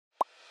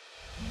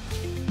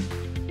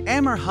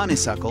Amur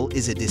honeysuckle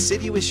is a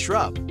deciduous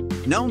shrub,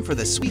 known for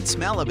the sweet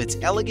smell of its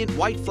elegant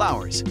white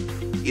flowers.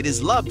 It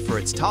is loved for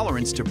its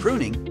tolerance to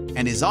pruning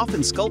and is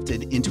often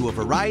sculpted into a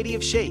variety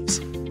of shapes.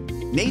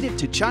 Native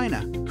to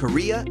China,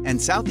 Korea,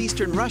 and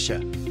southeastern Russia,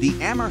 the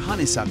Amur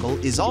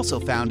honeysuckle is also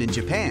found in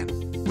Japan,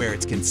 where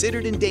it's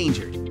considered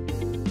endangered.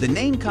 The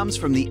name comes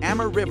from the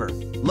Amur River,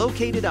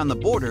 located on the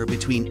border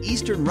between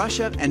eastern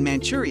Russia and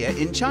Manchuria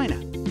in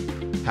China.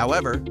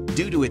 However,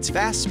 due to its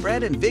fast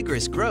spread and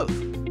vigorous growth,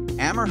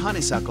 Amur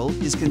honeysuckle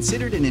is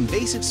considered an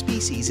invasive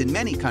species in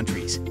many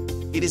countries.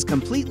 It is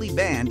completely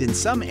banned in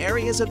some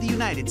areas of the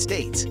United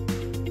States.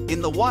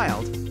 In the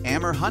wild,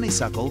 Amur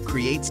honeysuckle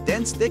creates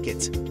dense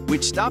thickets,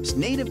 which stops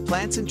native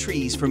plants and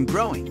trees from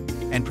growing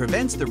and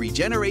prevents the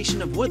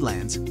regeneration of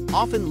woodlands,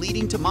 often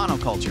leading to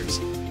monocultures.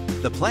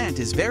 The plant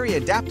is very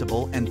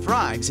adaptable and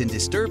thrives in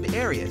disturbed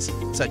areas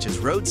such as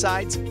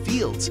roadsides,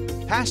 fields,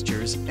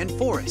 pastures, and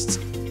forests.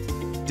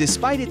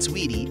 Despite its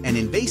weedy and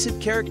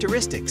invasive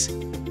characteristics,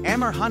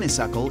 Amur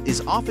honeysuckle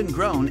is often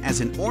grown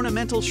as an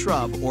ornamental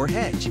shrub or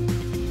hedge.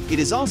 It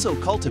is also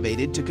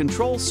cultivated to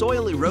control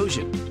soil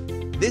erosion.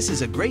 This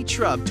is a great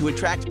shrub to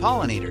attract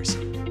pollinators.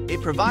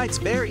 It provides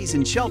berries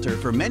and shelter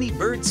for many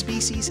bird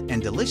species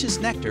and delicious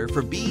nectar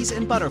for bees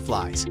and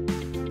butterflies.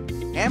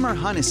 Amur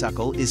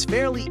honeysuckle is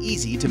fairly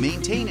easy to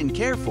maintain and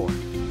care for.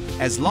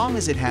 As long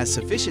as it has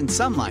sufficient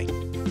sunlight,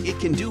 it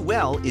can do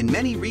well in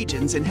many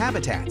regions and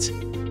habitats.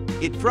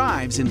 It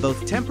thrives in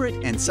both temperate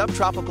and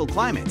subtropical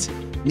climates,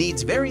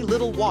 needs very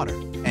little water,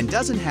 and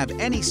doesn't have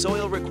any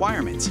soil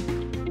requirements.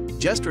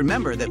 Just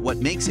remember that what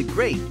makes it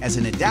great as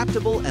an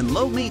adaptable and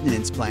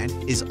low-maintenance plant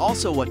is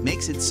also what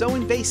makes it so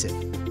invasive.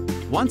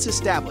 Once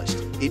established,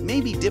 it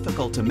may be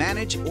difficult to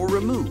manage or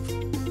remove.